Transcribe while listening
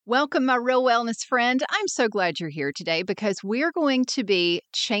Welcome, my real wellness friend. I'm so glad you're here today because we're going to be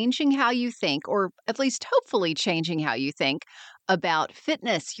changing how you think, or at least hopefully changing how you think about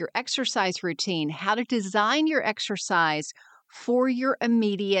fitness, your exercise routine, how to design your exercise for your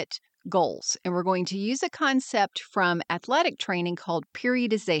immediate goals. And we're going to use a concept from athletic training called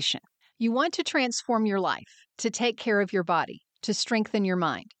periodization. You want to transform your life, to take care of your body, to strengthen your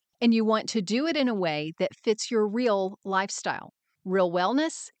mind, and you want to do it in a way that fits your real lifestyle. Real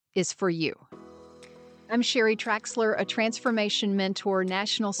wellness is for you. I'm Sherry Traxler, a transformation mentor,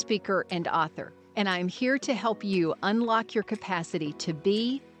 national speaker, and author, and I'm here to help you unlock your capacity to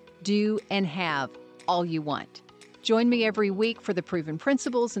be, do, and have all you want. Join me every week for the proven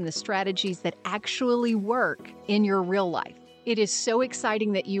principles and the strategies that actually work in your real life. It is so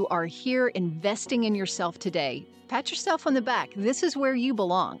exciting that you are here investing in yourself today. Pat yourself on the back. This is where you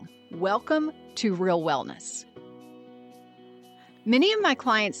belong. Welcome to Real Wellness. Many of my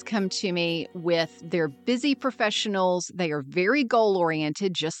clients come to me with their busy professionals. They are very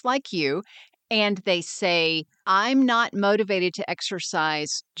goal-oriented, just like you, and they say, I'm not motivated to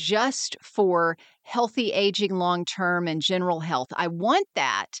exercise just for healthy aging long-term and general health. I want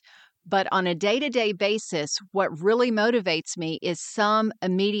that, but on a day-to-day basis, what really motivates me is some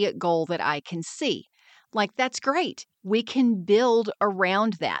immediate goal that I can see. Like, that's great. We can build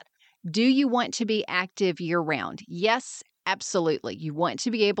around that. Do you want to be active year-round? Yes, absolutely. You want to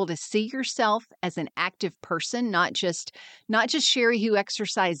be able to see yourself as an active person, not just Sherry who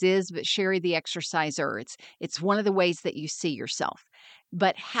exercise is, but Sherry the exerciser. It's one of the ways that you see yourself.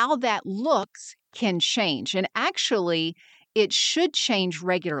 But how that looks can change. And actually, it should change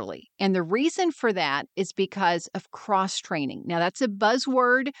regularly. And the reason for that is because of cross-training. Now, that's a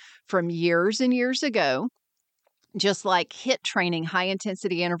buzzword from years and years ago. Just like HIIT training,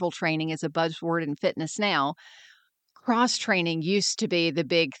 high-intensity interval training, is a buzzword in fitness now. Cross-training used to be the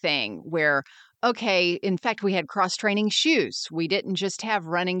big thing where, okay, in fact, we had cross-training shoes. We didn't just have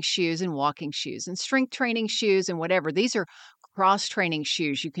running shoes and walking shoes and strength training shoes and whatever. These are cross-training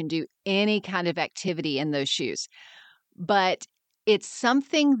shoes. You can do any kind of activity in those shoes. But it's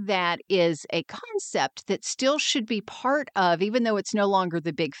something that is a concept that still should be part of, even though it's no longer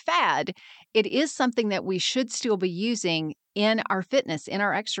the big fad, it is something that we should still be using in our fitness, in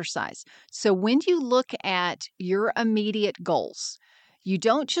our exercise. So when you look at your immediate goals, you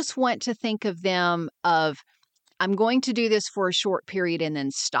don't just want to think of them of, I'm going to do this for a short period and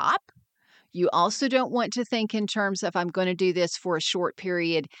then stop. You also don't want to think in terms of, I'm going to do this for a short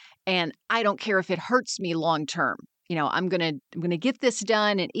period and I don't care if it hurts me long term. I'm going to get this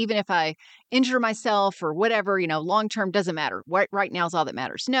done. And even if I injure myself or whatever, long term doesn't matter. Right now is all that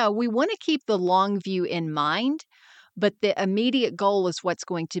matters. No, we want to keep the long view in mind, but the immediate goal is what's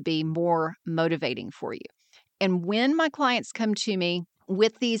going to be more motivating for you. And when my clients come to me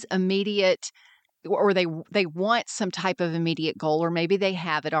with these immediate, or they want some type of immediate goal, or maybe they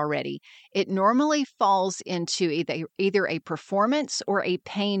have it already, it normally falls into either a performance or a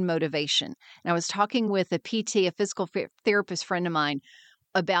pain motivation. And I was talking with a PT, a physical therapist friend of mine,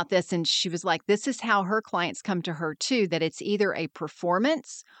 about this, and she was like, this is how her clients come to her too, that it's either a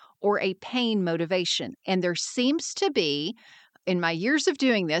performance or a pain motivation. And there seems to be, in my years of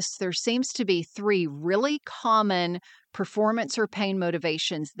doing this, there seems to be three really common performance or pain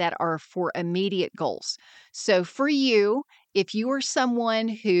motivations that are for immediate goals. So for you, if you are someone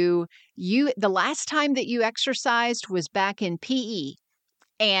who the last time that you exercised was back in PE,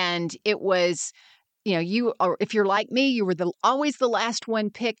 and it was, or if you're like me, you were always the last one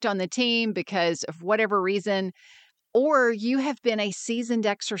picked on the team because of whatever reason, or you have been a seasoned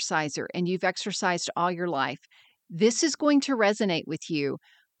exerciser and you've exercised all your life, this is going to resonate with you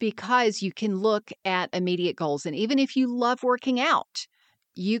because you can look at immediate goals. And even if you love working out,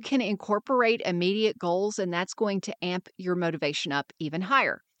 you can incorporate immediate goals, and that's going to amp your motivation up even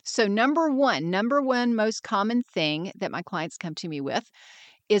higher. So number one most common thing that my clients come to me with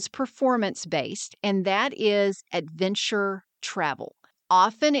is performance-based, and that is adventure travel.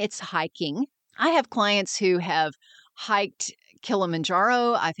 Often it's hiking. I have clients who have hiked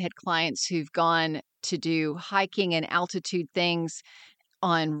Kilimanjaro. I've had clients who've gone to do hiking and altitude things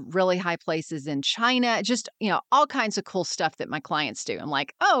on really high places in China, just, all kinds of cool stuff that my clients do. I'm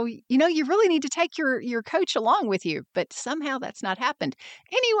like, oh, you really need to take your coach along with you, but somehow that's not happened.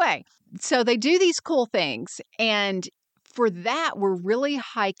 Anyway, so they do these cool things. And for that, we're really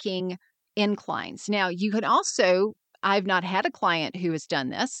hiking inclines. Now, you can also, I've not had a client who has done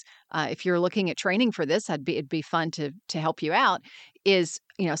this. If you're looking at training for this, it'd be fun to help you out, is,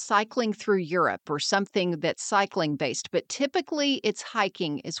 cycling through Europe or something that's cycling based. But typically it's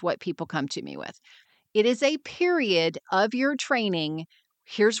hiking is what people come to me with. It is a period of your training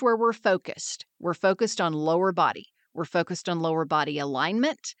Here's where we're focused. We're focused on lower body. We're focused on lower body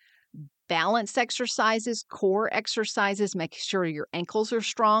alignment, balance exercises, core exercises, making sure your ankles are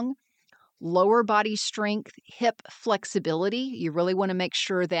strong, lower body strength, hip flexibility. You really want to make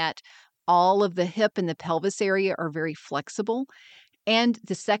sure that all of the hip and the pelvis area are very flexible. And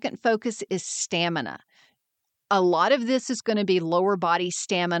the second focus is stamina. A lot of this is going to be lower body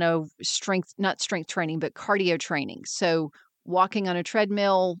stamina, strength, not strength training, but cardio training. So walking on a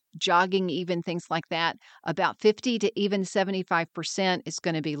treadmill, jogging, even things like that, about 50 to even 75% is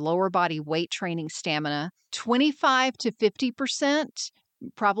going to be lower body weight training stamina. 25 to 50%,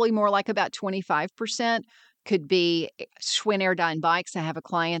 probably more like about 25%, could be Schwinn Airdyne bikes. I have a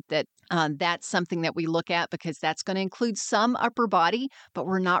client that that's something that we look at because that's going to include some upper body, but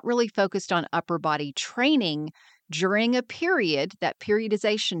we're not really focused on upper body training during a period, that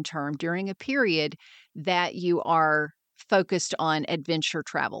periodization term, during a period that you are focused on adventure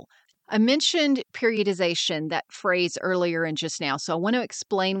travel. I mentioned periodization, that phrase earlier and just now. So I want to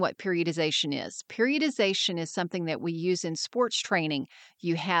explain what periodization is. Periodization is something that we use in sports training.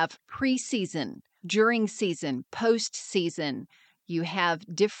 You have preseason, during season, post-season. You have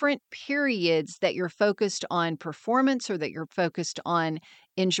different periods that you're focused on performance, or that you're focused on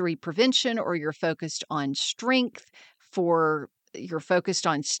injury prevention, or you're focused on strength, you're focused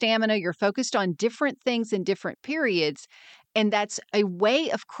on stamina, you're focused on different things in different periods. And that's a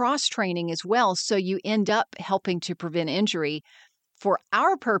way of cross-training as well. So you end up helping to prevent injury. For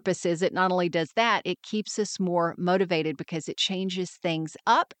our purposes, it not only does that, it keeps us more motivated because it changes things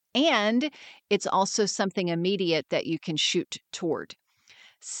up, and it's also something immediate that you can shoot toward.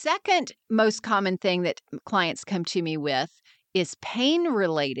 Second most common thing that clients come to me with is pain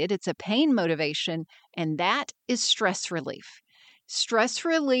related. It's a pain motivation, and that is stress relief. Stress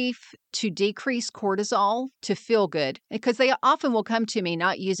relief to decrease cortisol, to feel good, because they often will come to me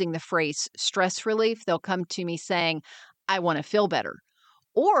not using the phrase stress relief. They'll come to me saying, I want to feel better.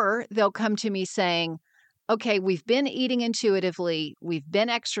 Or they'll come to me saying, okay, we've been eating intuitively, we've been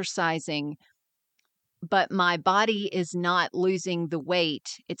exercising, but my body is not losing the weight.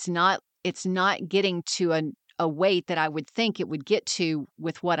 It's not getting to a weight that I would think it would get to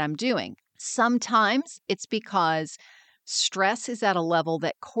with what I'm doing. Sometimes it's because stress is at a level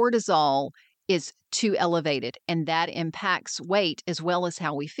that cortisol is too elevated, and that impacts weight as well as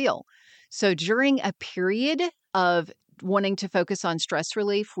how we feel. So during a period of wanting to focus on stress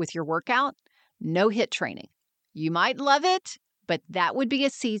relief with your workout, no HIIT training. You might love it, but that would be a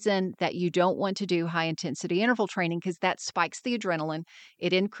season that you don't want to do high intensity interval training because that spikes the adrenaline.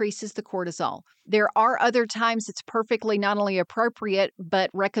 It increases the cortisol. There are other times it's perfectly not only appropriate, but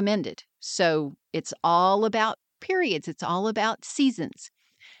recommended. So it's all about periods. It's all about seasons.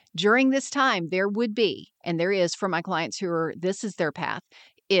 During this time, there would be, and there is for my clients this is their path,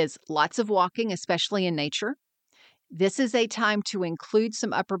 is lots of walking, especially in nature. This is a time to include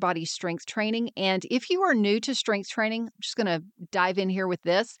some upper body strength training. And if you are new to strength training, I'm just going to dive in here with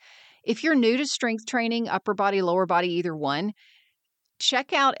this. If you're new to strength training, upper body, lower body, either one,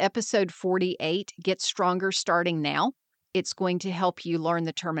 check out episode 48, Get Stronger Starting Now. It's going to help you learn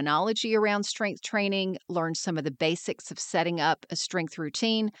the terminology around strength training, learn some of the basics of setting up a strength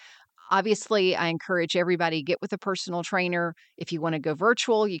routine. Obviously, I encourage everybody to get with a personal trainer. If you want to go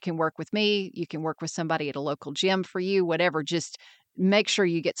virtual, you can work with me. You can work with somebody at a local gym for you, whatever. Just make sure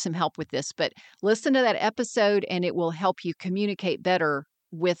you get some help with this. But listen to that episode, and it will help you communicate better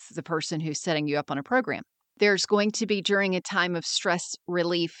with the person who's setting you up on a program. There's going to be, during a time of stress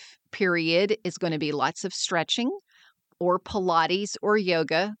relief period, is going to be lots of stretching or Pilates or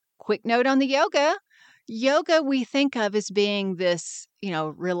yoga. Quick note on the yoga. Yoga we think of as being this,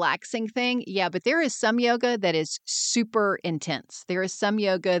 relaxing thing. Yeah, but there is some yoga that is super intense. There is some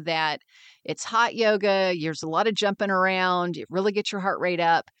yoga that it's hot yoga. There's a lot of jumping around. It really gets your heart rate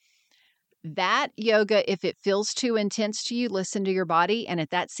up. That yoga, if it feels too intense to you, listen to your body. And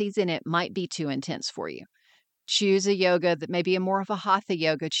at that season, it might be too intense for you. Choose a yoga that may be more of a hatha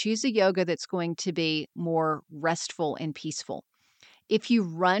yoga. Choose a yoga that's going to be more restful and peaceful. If you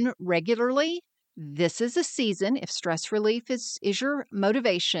run regularly, this is a season, if stress relief is your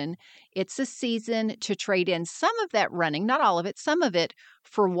motivation, it's a season to trade in some of that running, not all of it, some of it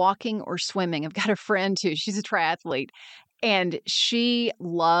for walking or swimming. I've got a friend who, she's a triathlete, and she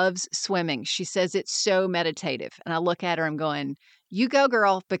loves swimming. She says it's so meditative. And I look at her, I'm going, you go,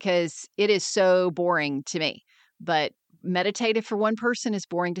 girl, because it is so boring to me. But meditative for one person is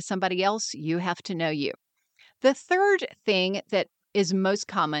boring to somebody else. You have to know you. The third thing that is most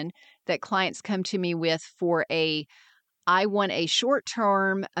common that clients come to me with for I want a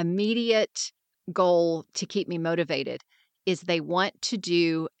short-term, immediate goal to keep me motivated is they want to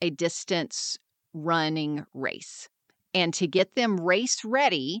do a distance running race. And to get them race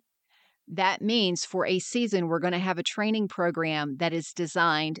ready, that means for a season, we're going to have a training program that is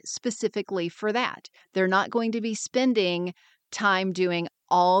designed specifically for that. They're not going to be spending time doing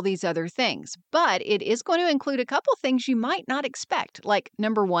all these other things, but it is going to include a couple things you might not expect. Like,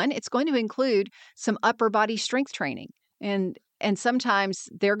 number one, it's going to include some upper body strength training. And sometimes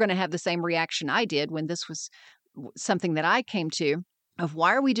they're going to have the same reaction I did when this was something that I came to, of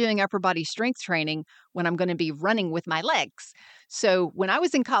why are we doing upper body strength training when I'm going to be running with my legs? So when I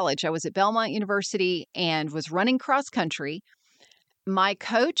was in college, I was at Belmont University and was running cross country. My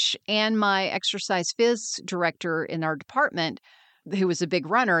coach and my exercise phys director in our department, who was a big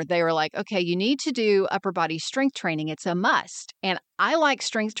runner, they were like, okay, you need to do upper body strength training. It's a must. And I like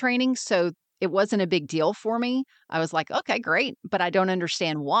strength training, so it wasn't a big deal for me. I was like, okay, great, but I don't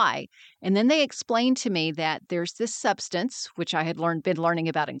understand why. And then they explained to me that there's this substance, which I had been learning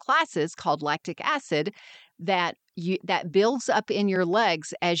about in classes, called lactic acid, that builds up in your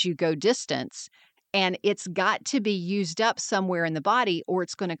legs as you go distance. And it's got to be used up somewhere in the body or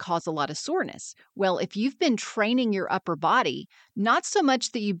it's going to cause a lot of soreness. Well, if you've been training your upper body, not so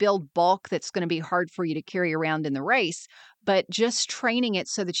much that you build bulk that's going to be hard for you to carry around in the race, but just training it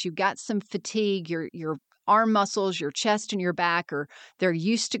so that you've got some fatigue, your arm muscles, your chest and your back, or they're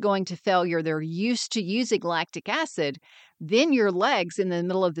used to going to failure, they're used to using lactic acid, then your legs in the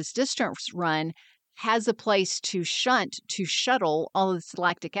middle of this distance run has a place to shuttle all this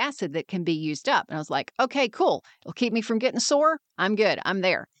lactic acid that can be used up. And I was like, okay, cool. It'll keep me from getting sore. I'm good. I'm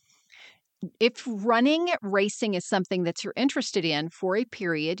there. If racing is something that you're interested in for a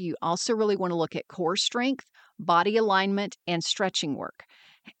period, you also really want to look at core strength, body alignment, and stretching work.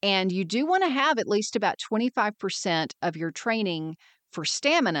 And you do want to have at least about 25% of your training for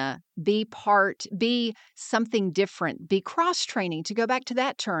stamina be something different, be cross training, to go back to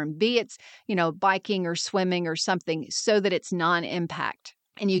that term, be it's, biking or swimming or something, so that it's non-impact.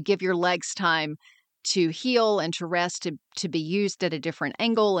 And you give your legs time to heal and to rest, to be used at a different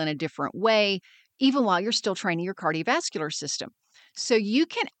angle in a different way, even while you're still training your cardiovascular system. So you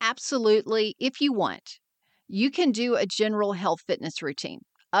can absolutely, if you want, you can do a general health fitness routine,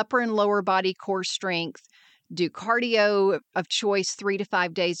 upper and lower body core strength, do cardio of choice 3 to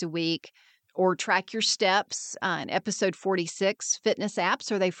 5 days a week, or track your steps. In episode 46, fitness apps,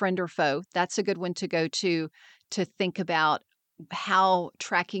 are they friend or foe? That's a good one to go to think about how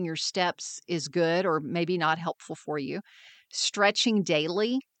tracking your steps is good or maybe not helpful for you. Stretching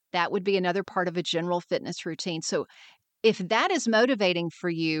daily, that would be another part of a general fitness routine. So if that is motivating for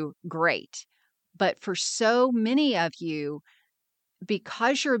you, great. But for so many of you,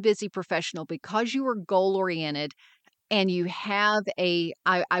 because you're a busy professional, because you are goal-oriented, and you have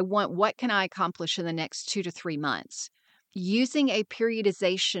what can I accomplish in the next 2 to 3 months? Using a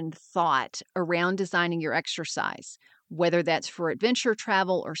periodization thought around designing your exercise, whether that's for adventure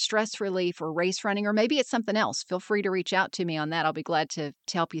travel or stress relief or race running, or maybe it's something else, feel free to reach out to me on that. I'll be glad to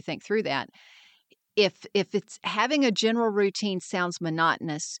help you think through that. If it's having a general routine sounds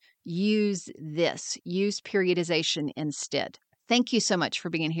monotonous, use periodization instead. Thank you so much for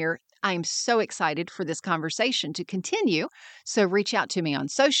being here. I'm so excited for this conversation to continue. So reach out to me on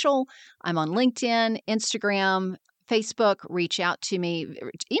social. I'm on LinkedIn, Instagram, Facebook. Reach out to me.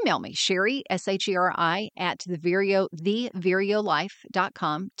 Email me, Sherry, SHERI, at thevireo.com,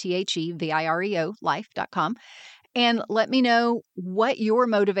 THEVIREO life.com. And let me know what your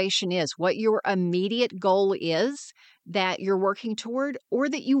motivation is, what your immediate goal is that you're working toward or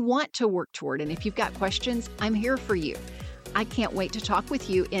that you want to work toward. And if you've got questions, I'm here for you. I can't wait to talk with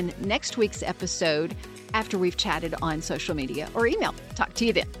you in next week's episode after we've chatted on social media or email. Talk to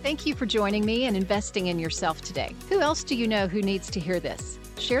you then. Thank you for joining me and investing in yourself today. Who else do you know who needs to hear this?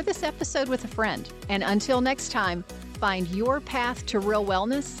 Share this episode with a friend. And until next time, find your path to real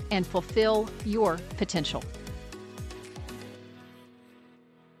wellness and fulfill your potential.